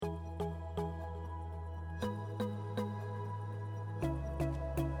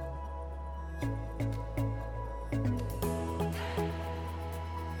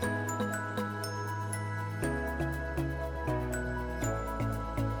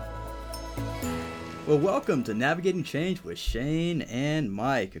Well, welcome to Navigating Change with Shane and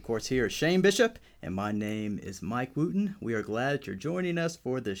Mike. Of course, here is Shane Bishop, and my name is Mike Wooten. We are glad that you're joining us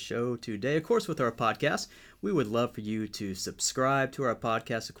for the show today. Of course, with our podcast, we would love for you to subscribe to our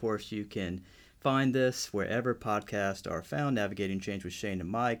podcast. Of course, you can find this wherever podcasts are found. Navigating Change with Shane and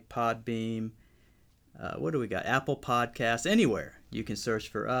Mike, Podbeam, what do we got? Apple Podcasts, anywhere. You can search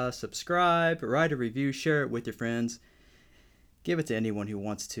for us, subscribe, write a review, share it with your friends. Give it to anyone who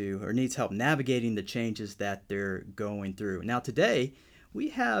wants to or needs help navigating the changes that they're going through. Now, today, we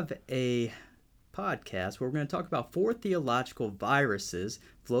have a podcast where we're going to talk about 4 theological viruses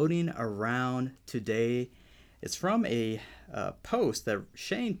floating around today. It's from a post that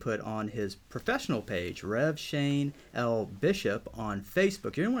Shane put on his professional page, Rev. Shane L. Bishop, on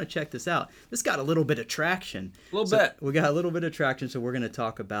Facebook. You're going to want to check this out. This got a little bit of traction. A little bit. We got a little bit of traction, so we're going to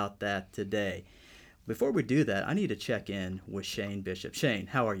talk about that today. Before we do that, I need to check in with Shane Bishop. Shane,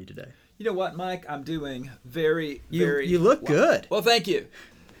 how are you today? You know what, Mike? I'm doing very You look well. good. Well, thank you.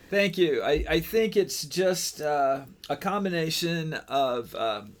 Thank you. I think it's just a combination of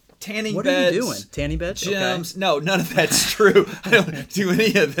tanning What beds. are you doing? Tanning beds? Gyms. Okay. No, none of that's true. I don't do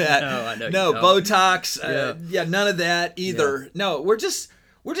any of that. No, I know you No, don't. Botox. Yeah, none of that either. Yeah. No, we're just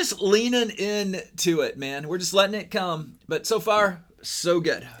leaning into it, man. We're just letting it come. But so far, so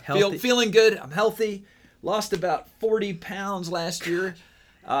good. Feeling good. I'm healthy. Lost about 40 pounds last year.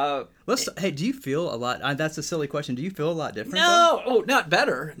 Hey, do you feel a lot? That's a silly question. Do you feel a lot different? No, not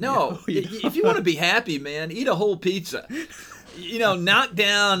better. No, you don't. If you want to be happy, man, eat a whole pizza. Knock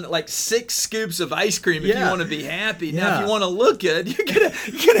down like 6 scoops of ice cream if you want to be happy. Now, if you want to look good, you're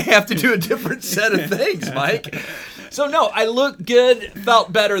gonna have to do a different set of things, Mike. So no, I looked good,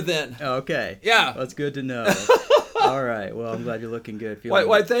 felt better then. Okay. Yeah. That's good to know. All right. Well, I'm glad you're looking good.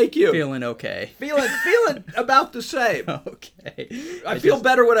 Why, thank you. Feeling okay. Feeling about the same. Okay. I feel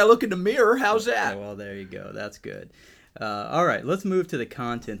better when I look in the mirror. How's that? Well, there you go. That's good. All right. Let's move to the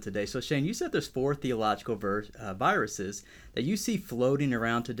content today. So, Shane, you said there's 4 theological viruses that you see floating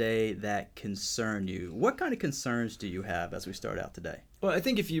around today that concern you. What kind of concerns do you have as we start out today? Well, I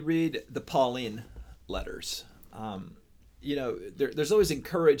think if you read the Pauline letters, there's always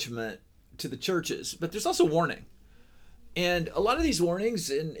encouragement to the churches, but there's also warning. And a lot of these warnings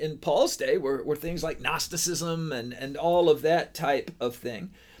in Paul's day were things like Gnosticism and all of that type of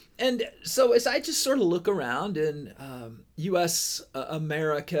thing. And so as I just sort of look around in U.S.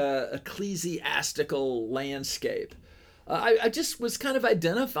 America ecclesiastical landscape, I just was kind of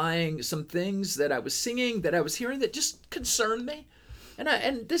identifying some things that I was singing, that I was hearing that just concerned me.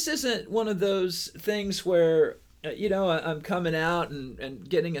 And this isn't one of those things where I'm coming out and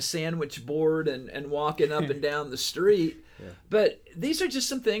getting a sandwich board and walking up and down the street. Yeah. But these are just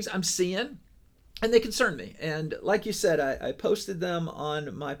some things I'm seeing, and they concern me. And like you said, I posted them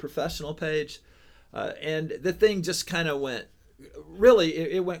on my professional page, and the thing just kind of went,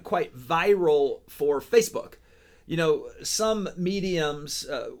 it went quite viral for Facebook. Some mediums,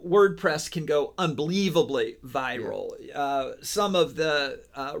 WordPress can go unbelievably viral. Yeah. Some of the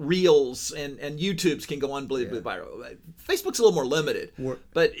Reels and YouTubes can go unbelievably viral. Facebook's a little more limited,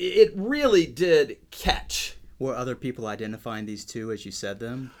 but it really did catch. Were other people identifying these two as you said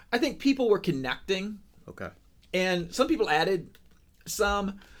them? I think people were connecting. Okay. And some people added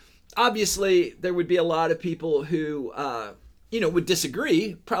some. Obviously, there would be a lot of people who would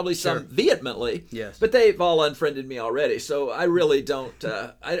disagree, probably some vehemently. Yes. But they've all unfriended me already, so I really don't.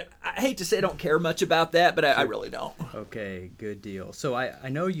 I hate to say I don't care much about that, but I really don't. Okay, good deal. So I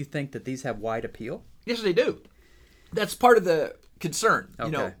know you think that these have wide appeal. Yes, they do. That's part of the concern.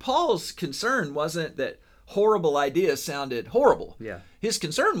 Okay. Paul's concern wasn't that horrible ideas sounded horrible. Yeah. His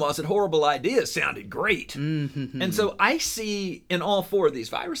concern was that horrible ideas sounded great. Mm-hmm. And so I see in all 4 of these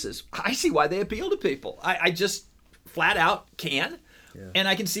viruses, I see why they appeal to people. I just flat out can. Yeah. And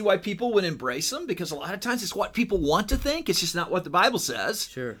I can see why people would embrace them, because a lot of times it's what people want to think. It's just not what the Bible says.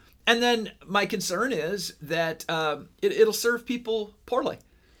 Sure. And then my concern is that it'll serve people poorly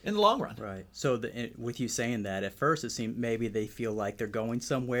in the long run. Right. So with you saying that, at first it seemed maybe they feel like they're going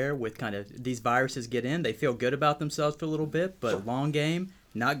somewhere with kind of these viruses get in. They feel good about themselves for a little bit, but long game,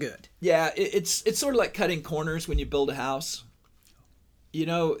 not good. Yeah, it's sort of like cutting corners when you build a house.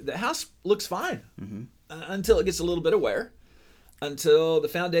 The house looks fine until it gets a little bit of wear, until the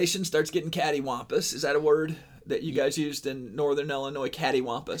foundation starts getting cattywampus. Is that a word that you guys used in Northern Illinois?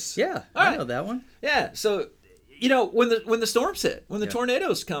 Cattywampus. Yeah, I know that one. Yeah, so when the storms hit, when the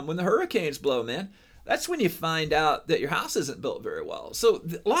tornadoes come, when the hurricanes blow, man, that's when you find out that your house isn't built very well. So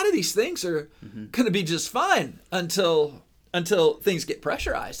a lot of these things are going to be just fine until things get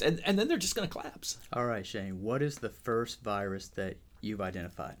pressurized, and then they're just going to collapse. All right, Shane, what is the first virus that you've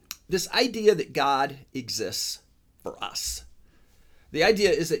identified? This idea that God exists for us. The idea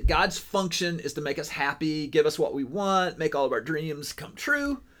is that God's function is to make us happy, give us what we want, make all of our dreams come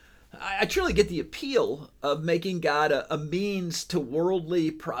true. I truly get the appeal of making God a means to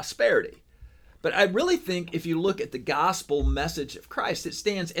worldly prosperity. But I really think if you look at the gospel message of Christ, it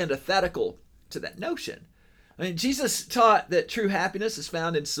stands antithetical to that notion. I mean, Jesus taught that true happiness is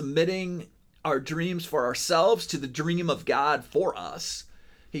found in submitting our dreams for ourselves to the dream of God for us.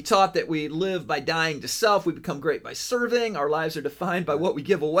 He taught that we live by dying to self. We become great by serving. Our lives are defined by what we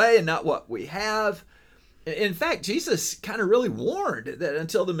give away and not what we have. In fact, Jesus kind of really warned that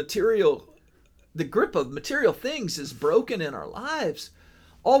until the grip of material things is broken in our lives,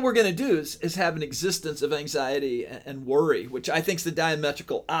 all we're going to do is have an existence of anxiety and worry, which I think is the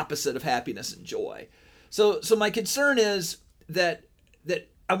diametrical opposite of happiness and joy. So my concern is that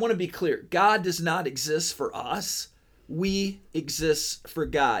I want to be clear. God does not exist for us. We exist for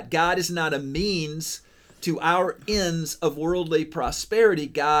God. God is not a means to our ends of worldly prosperity.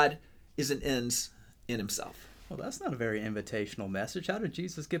 God is an ends in himself. Well, that's not a very invitational message. How did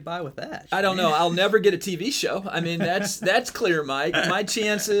Jesus get by with that? I don't know. I'll never get a TV show. I mean, that's clear, Mike. My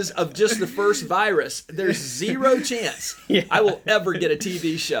chances of just the first virus, there's zero chance I will ever get a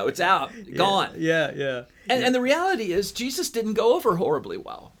TV show. It's out, gone. Yeah. And the reality is, Jesus didn't go over horribly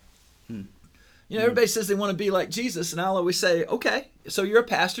well. You know, everybody says they want to be like Jesus, and I'll always say, okay, so you're a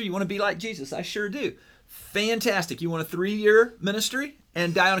pastor, you want to be like Jesus. I sure do. Fantastic. You want a 3-year ministry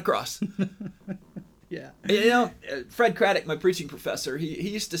and die on a cross. Yeah. You know, Fred Craddock, my preaching professor, he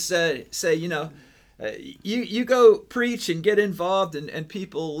used to say, you know, you go preach and get involved and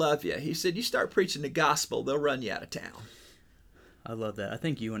people love you. He said, you start preaching the gospel, they'll run you out of town. I love that. I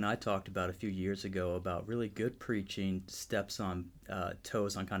think you and I talked about a few years ago about really good preaching steps on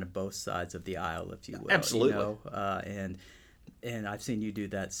toes on kind of both sides of the aisle, if you will. Absolutely. You know? And I've seen you do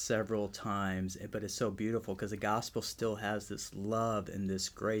that several times, but it's so beautiful because the gospel still has this love and this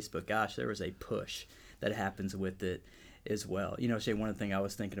grace, but gosh, there is a push that happens with it as well. You know, Shay, one of the things I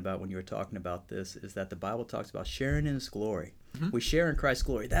was thinking about when you were talking about this is that the Bible talks about sharing in his glory. Mm-hmm. We share in Christ's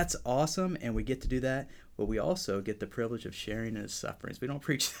glory. That's awesome, and we get to do that, but we also get the privilege of sharing in his sufferings. We don't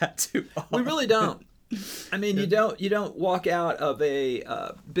preach that too often. We really don't. I mean, you don't walk out of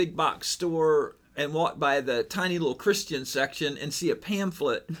a big box store and walk by the tiny little Christian section and see a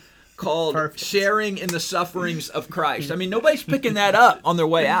pamphlet called Sharing in the Sufferings of Christ. I mean, nobody's picking that up on their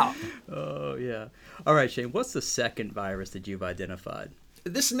way out. Oh, yeah. All right, Shane, what's the second virus that you've identified?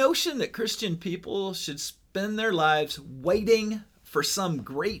 This notion that Christian people should spend their lives waiting for some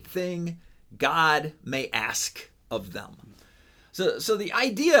great thing God may ask of them. So the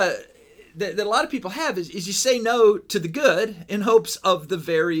idea that a lot of people have is you say no to the good in hopes of the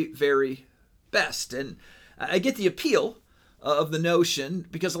very, very best. And I get the appeal of the notion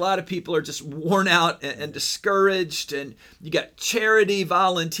because a lot of people are just worn out and discouraged, and you got charity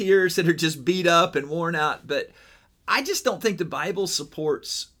volunteers that are just beat up and worn out. But I just don't think the Bible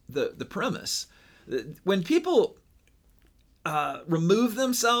supports the premise. When people remove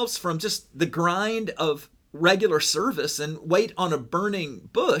themselves from just the grind of regular service and wait on a burning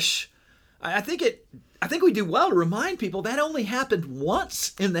bush, I think we do well to remind people that only happened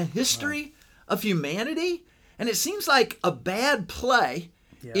once in the history of humanity. And it seems like a bad play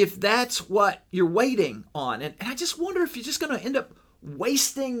if that's what you're waiting on. And I just wonder if you're just going to end up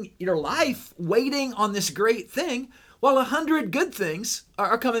wasting your life waiting on this great thing while 100 good things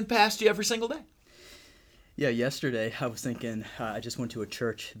are coming past you every single day. Yeah, yesterday I was thinking, I just went to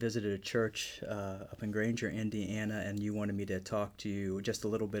visited a church up in Granger, Indiana, and you wanted me to talk to you just a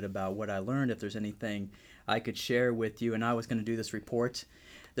little bit about what I learned, if there's anything I could share with you. And I was going to do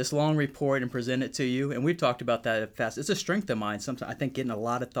this long report and present it to you. And we've talked about that fast. It's a strength of mine. Sometimes I think getting a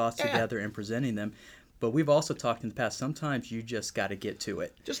lot of thoughts together and presenting them. But we've also talked in the past, sometimes you just got to get to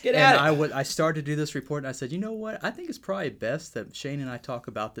it. Just get at it. I started to do this report, and I said, you know what? I think it's probably best that Shane and I talk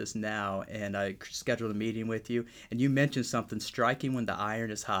about this now. And I scheduled a meeting with you, and you mentioned something striking when the iron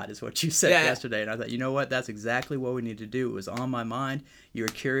is hot, is what you said yesterday. And I thought, you know what? That's exactly what we need to do. It was on my mind. You were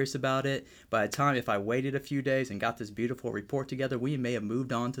curious about it. By the time, if I waited a few days and got this beautiful report together, we may have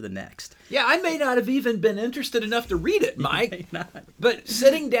moved on to the next. Yeah, I may not have even been interested enough to read it, Mike. But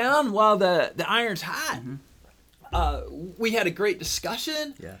sitting down while the iron's hot, we had a great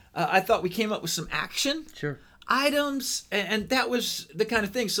discussion. Yeah. I thought we came up with some action items, and that was the kind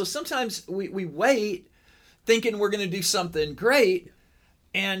of thing. So sometimes we wait thinking we're going to do something great,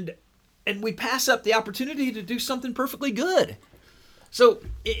 and we pass up the opportunity to do something perfectly good. So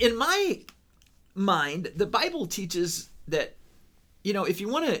in my mind, the Bible teaches that, if you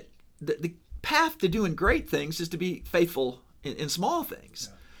want to, the path to doing great things is to be faithful in small things.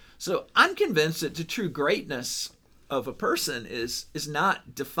 Yeah. So I'm convinced that the true greatness of a person is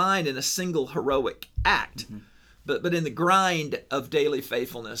not defined in a single heroic act, but in the grind of daily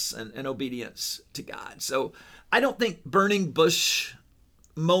faithfulness and obedience to God. So I don't think burning bush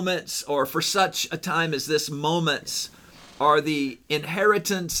moments, or for such a time as this moments, are the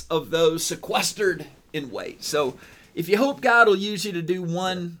inheritance of those sequestered in weight. So if you hope God will use you to do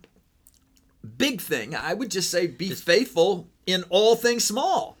one big thing, I would just say be faithful in all things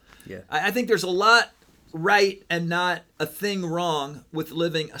small. Yeah. I think there's a lot right and not a thing wrong with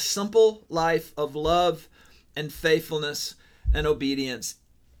living a simple life of love and faithfulness and obedience,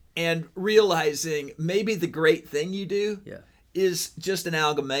 and realizing maybe the great thing you do is just an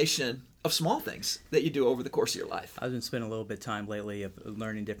amalgamation of small things that you do over the course of your life. I've been spending a little bit of time lately of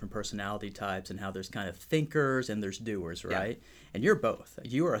learning different personality types and how there's kind of thinkers and there's doers, right? Yeah. And you're both.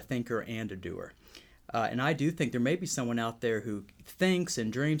 You are a thinker and a doer. And I do think there may be someone out there who thinks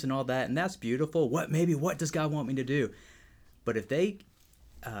and dreams and all that, and that's beautiful. What does God want me to do? But if they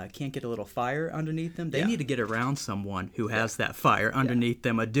can't get a little fire underneath them, they need to get around someone who has that fire underneath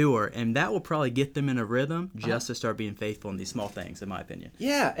them, a doer, and that will probably get them in a rhythm just to start being faithful in these small things, in my opinion.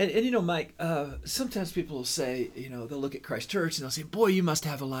 Yeah, and you know, Mike, sometimes people will say, you know, they'll look at Christ Church and they'll say, boy, you must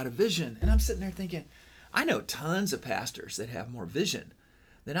have a lot of vision. And I'm sitting there thinking, I know tons of pastors that have more vision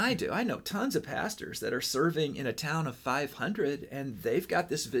than I do. I know tons of pastors that are serving in a town of 500, and they've got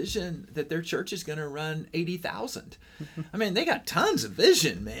this vision that their church is going to run 80,000. I mean, they got tons of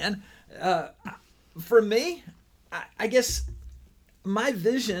vision, man. For me, I guess my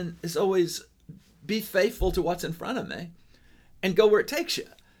vision is always be faithful to what's in front of me and go where it takes you.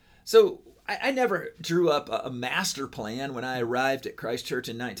 So I never drew up a master plan when I arrived at Christ Church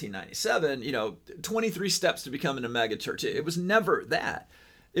in 1997, 23 steps to becoming a mega church. It was never that.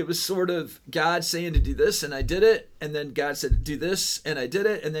 It was sort of God saying to do this, and I did it. And then God said, do this, and I did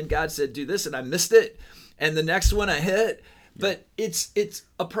it. And then God said, do this, and I missed it. And the next one I hit. But it's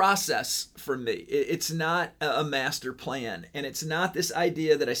a process for me. It's not a master plan. And it's not this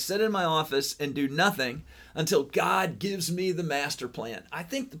idea that I sit in my office and do nothing until God gives me the master plan. I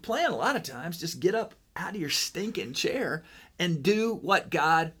think the plan a lot of times, just get up out of your stinking chair and do what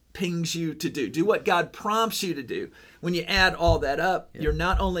God pings you to do. Do what God prompts you to do. When you add all that up, you're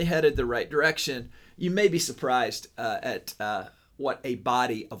not only headed the right direction, you may be surprised at what a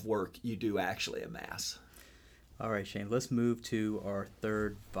body of work you do actually amass. All right, Shane, let's move to our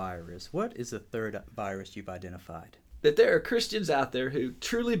third virus. What is the third virus you've identified? That there are Christians out there who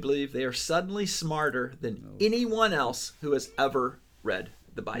truly believe they are suddenly smarter than anyone else who has ever read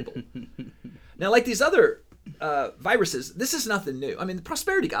the Bible. Now, like these other viruses, this is nothing new. I mean, the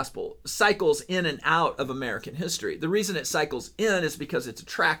prosperity gospel cycles in and out of American history. The reason it cycles in is because it's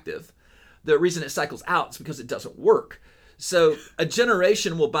attractive. The reason it cycles out is because it doesn't work. So a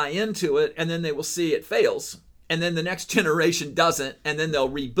generation will buy into it, and then they will see it fails. And then the next generation doesn't, and then they'll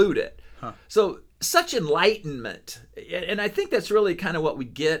reboot it. So such enlightenment. And I think that's really kind of what we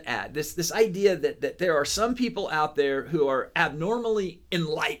get at. This idea that there are some people out there who are abnormally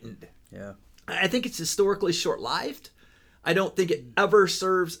enlightened. Yeah. I think it's historically short-lived. I don't think it ever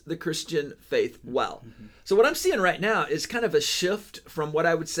serves the Christian faith well. So what I'm seeing right now is kind of a shift from what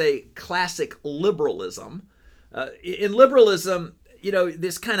I would say classic liberalism. In liberalism,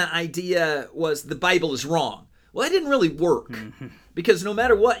 this kind of idea was the Bible is wrong. Well, that didn't really work because no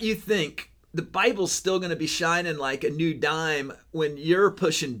matter what you think, the Bible's still going to be shining like a new dime when you're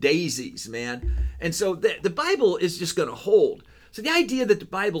pushing daisies, man. And so the Bible is just going to hold. So the idea that the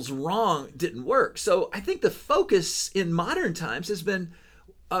Bible's wrong didn't work. So I think the focus in modern times has been,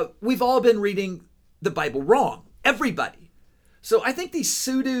 we've all been reading the Bible wrong. Everybody. So I think these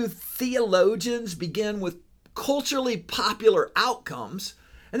pseudo-theologians begin with culturally popular outcomes,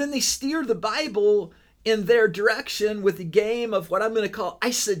 and then they steer the Bible in their direction with a game of what I'm going to call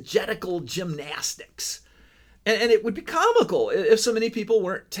eisegetical gymnastics. And it would be comical if so many people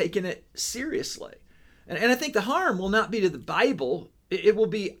weren't taking it seriously. And I think the harm will not be to the Bible. It will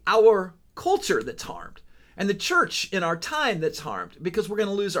be our culture that's harmed. And the church in our time that's harmed, because we're going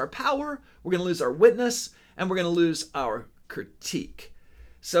to lose our power, we're going to lose our witness, and we're going to lose our critique.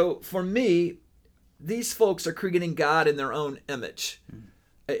 So for me, these folks are creating God in their own image.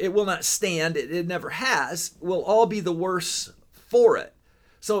 It will not stand. It never has. We'll all be the worse for it.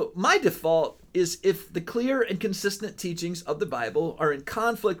 So my default is if the clear and consistent teachings of the Bible are in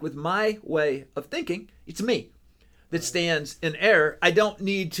conflict with my way of thinking, it's me that stands in error. I don't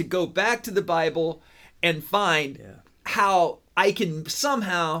need to go back to the Bible and find how I can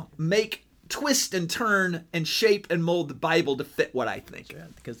somehow twist and turn and shape and mold the Bible to fit what I think.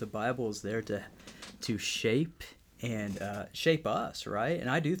 Because the Bible is there to shape and shape us, right? And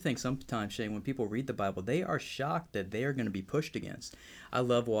I do think sometimes, Shane, when people read the Bible, they are shocked that they are going to be pushed against. I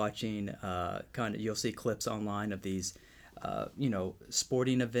love watching you'll see clips online of these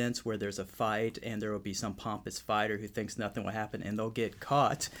sporting events where there's a fight and there will be some pompous fighter who thinks nothing will happen and they'll get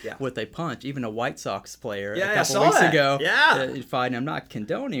caught with a punch. Even a White Sox player a couple weeks ago fighting. I'm not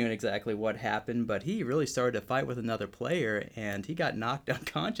condoning exactly what happened, but he really started a fight with another player and he got knocked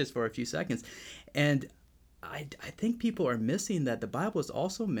unconscious for a few seconds. And I think people are missing that the Bible is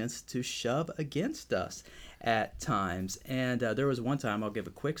also meant to shove against us at times. And there was one time, I'll give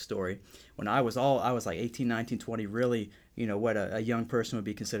a quick story, when I was like 18, 19, 20, really, what a young person would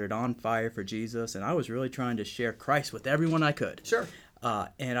be considered on fire for Jesus. And I was really trying to share Christ with everyone I could. Sure.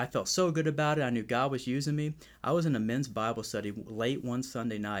 And I felt so good about it. I knew God was using me. I was in a men's Bible study late one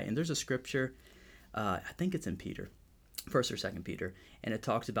Sunday night, and there's a scripture, I think it's in Peter, 1st or 2nd Peter, and it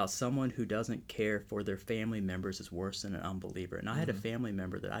talks about someone who doesn't care for their family members is worse than an unbeliever. And I had a family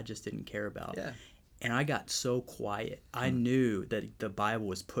member that I just didn't care about. Yeah. And I got so quiet. I knew that the Bible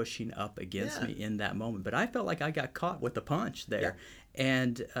was pushing up against me in that moment. But I felt like I got caught with a punch there. Yeah.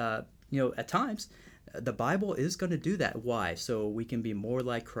 And, at times, the Bible is going to do that. Why? So we can be more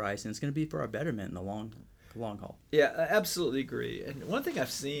like Christ, and it's going to be for our betterment in the long haul. Yeah, I absolutely agree. And one thing I've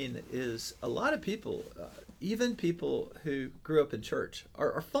seen is a lot of people, even people who grew up in church,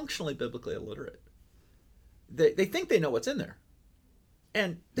 are functionally biblically illiterate. They think they know what's in there,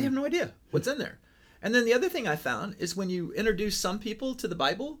 and they have no idea what's in there. And then the other thing I found is when you introduce some people to the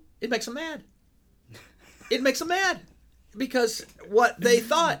Bible, it makes them mad. It makes them mad because what they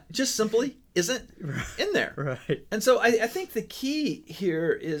thought just simply isn't in there. Right. And so I think the key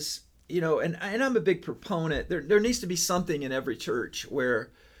here is, and I'm a big proponent, there needs to be something in every church where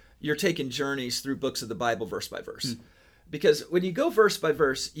you're taking journeys through books of the Bible verse by verse. Because when you go verse by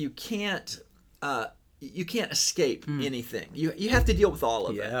verse, you can't escape anything. You have to deal with all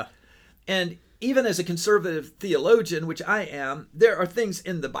of it. And even as a conservative theologian, which I am, there are things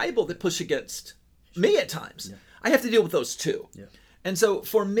in the Bible that push against me at times. Yeah. I have to deal with those too. Yeah. And so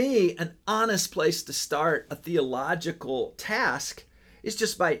for me, an honest place to start a theological task is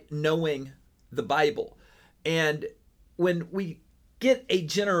just by knowing the Bible. And when we get a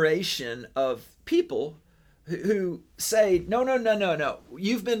generation of people who say, no,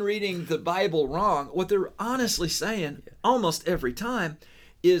 you've been reading the Bible wrong, what they're honestly saying almost every time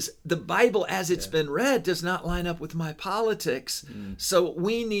is the Bible as it's been read does not line up with my politics. So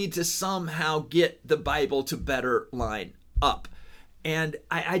we need to somehow get the Bible to better line up. And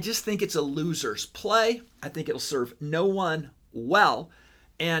I just think it's a loser's play. I think it'll serve no one well.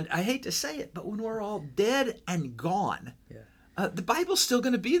 And I hate to say it, but when we're all dead and gone, the Bible's still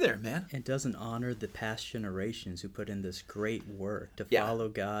going to be there, man. It doesn't honor the past generations who put in this great work to follow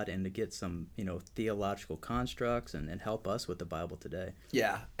God and to get some, theological constructs and help us with the Bible today.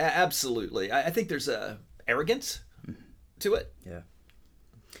 Yeah, absolutely. I think there's a arrogance to it. Yeah.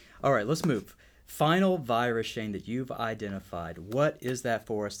 All right, let's move. Final virus, Shane, that you've identified. What is that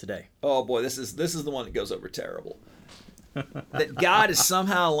for us today? Oh boy, this is the one that goes over terrible. That God is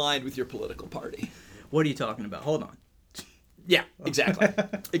somehow aligned with your political party. What are you talking about? Hold on. Yeah, exactly.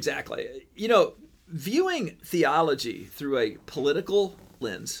 Exactly. Viewing theology through a political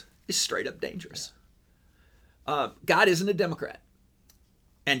lens is straight up dangerous. God isn't a Democrat,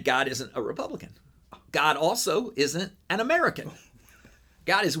 and God isn't a Republican. God also isn't an American.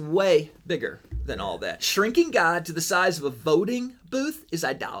 God is way bigger than all that. Shrinking God to the size of a voting booth is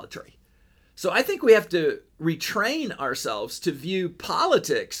idolatry. So I think we have to retrain ourselves to view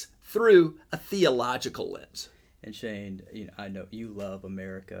politics through a theological lens. And Shane, I know you love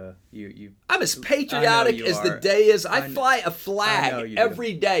America. I'm as patriotic as the day is. I fly a flag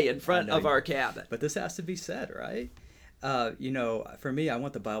every day in front of our cabin. But this has to be said, right? For me, I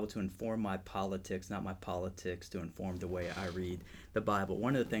want the Bible to inform my politics, not my politics to inform the way I read the Bible.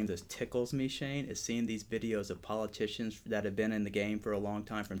 One of the things that tickles me, Shane, is seeing these videos of politicians that have been in the game for a long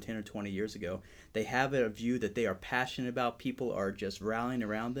time, from 10 or 20 years ago. They have a view that they are passionate about. People are just rallying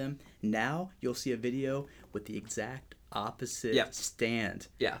around them. Now you'll see a video with the exact opposite stand.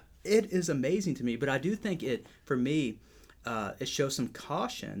 Yeah. It is amazing to me, but I do think for me, it shows some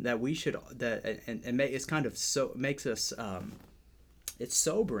caution that we should it's kind of makes us it's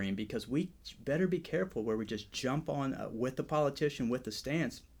sobering, because we better be careful where we just jump on with the politician with the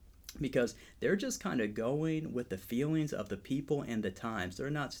stance, because they're just kind of going with the feelings of the people and the times.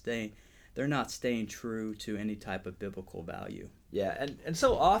 They're not staying true to any type of biblical value. Yeah, and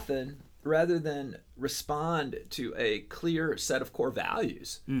so often, rather than respond to a clear set of core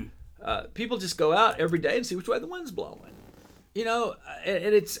values, people just go out every day and see which way the wind's blowing. And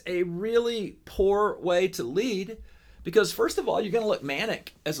it's a really poor way to lead, Because first of all, you're going to look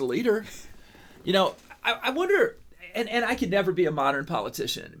manic as a leader. You know, I wonder, and I could never be a modern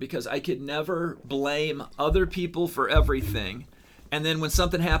politician because I could never blame other people for everything. And then when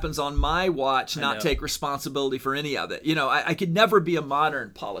something happens on my watch, not take responsibility for any of it. You know, I could never be a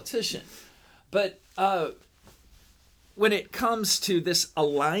modern politician. But when it comes to this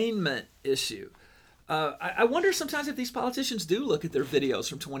alignment issue, I wonder sometimes if these politicians do look at their videos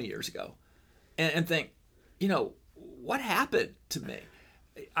from 20 years ago and think, you know, what happened to me?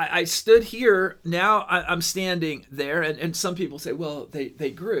 I stood here, now I'm standing there, and some people say, well,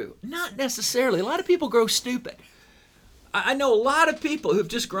 they grew. Not necessarily. A lot of people grow stupid. I know a lot of people who've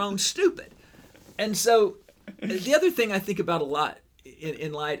just grown stupid. And so the other thing I think about a lot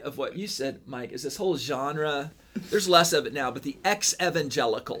in light of what you said, Mike, is this whole genre. There's less of it now, but the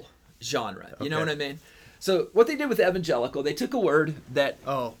ex-evangelical genre. You know what I mean? So what they did with evangelical, they took a word that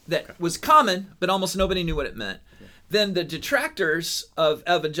was common, but almost nobody knew what it meant. Yeah. Then the detractors of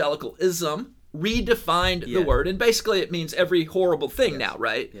evangelicalism redefined the word, and basically it means every horrible thing now,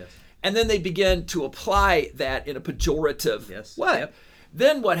 right? Yes. And then they began to apply that in a pejorative way. Yep.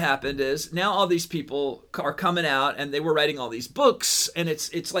 Then what happened is now all these people are coming out and they were writing all these books, and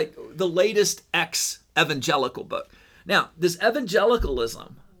it's like the latest ex-evangelical book. Now, does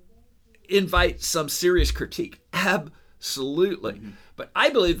evangelicalism invite some serious critique? Absolutely. Mm-hmm. But I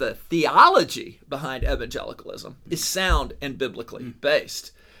believe the theology behind evangelicalism is sound and biblically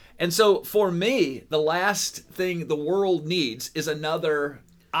based. And so for me, the last thing the world needs is another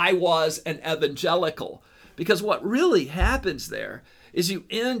I was an evangelical. Because what really happens there is you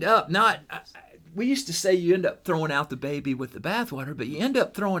end up we used to say you end up throwing out the baby with the bathwater, but you end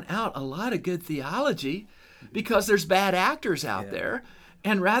up throwing out a lot of good theology because there's bad actors out there.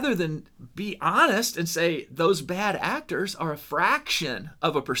 And rather than be honest and say those bad actors are a fraction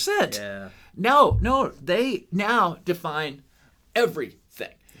of a percent, no, they now define everything.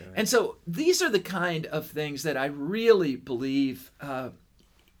 Right. And so these are the kind of things that I really believe,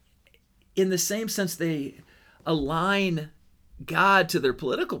 in the same sense they align God to their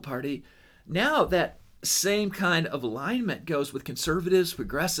political party. Now that same kind of alignment goes with conservatives,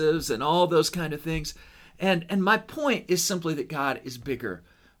 progressives, and all those kind of things. And my point is simply that God is bigger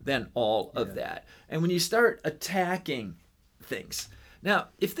than all of that. And when you start attacking things, now,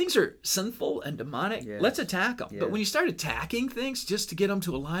 if things are sinful and demonic, let's attack them. But when you start attacking things just to get them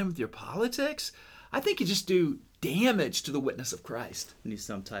to align with your politics, I think you just do damage to the witness of Christ. We need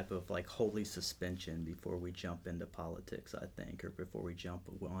some type of like holy suspension before we jump into politics, I think, or before we jump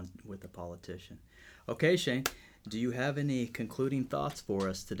on with a politician. Okay, Shane, do you have any concluding thoughts for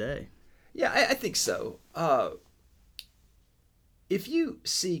us today? Yeah, I think so. If you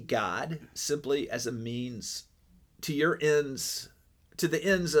see God simply as a means to your ends, to the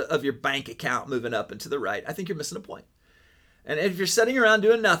ends of your bank account moving up and to the right, I think you're missing a point. And if you're sitting around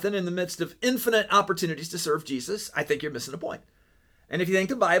doing nothing in the midst of infinite opportunities to serve Jesus, I think you're missing a point. And if you think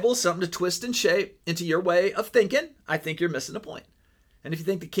the Bible is something to twist and shape into your way of thinking, I think you're missing a point. And if you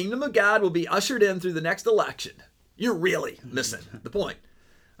think the kingdom of God will be ushered in through the next election, you're really missing the point.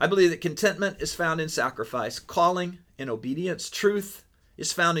 I believe that contentment is found in sacrifice, calling in obedience, truth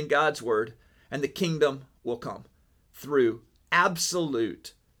is found in God's word, and the kingdom will come through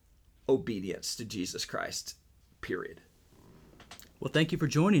absolute obedience to Jesus Christ, period. Well, thank you for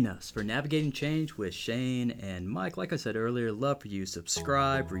joining us for Navigating Change with Shane and Mike. Like I said earlier, love for you to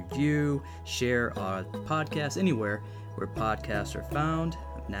subscribe, review, share our podcast anywhere where podcasts are found.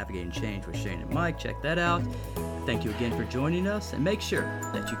 Navigating Change with Shane and Mike. Check that out. Thank you again for joining us, and make sure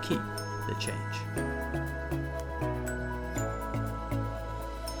that you keep the change.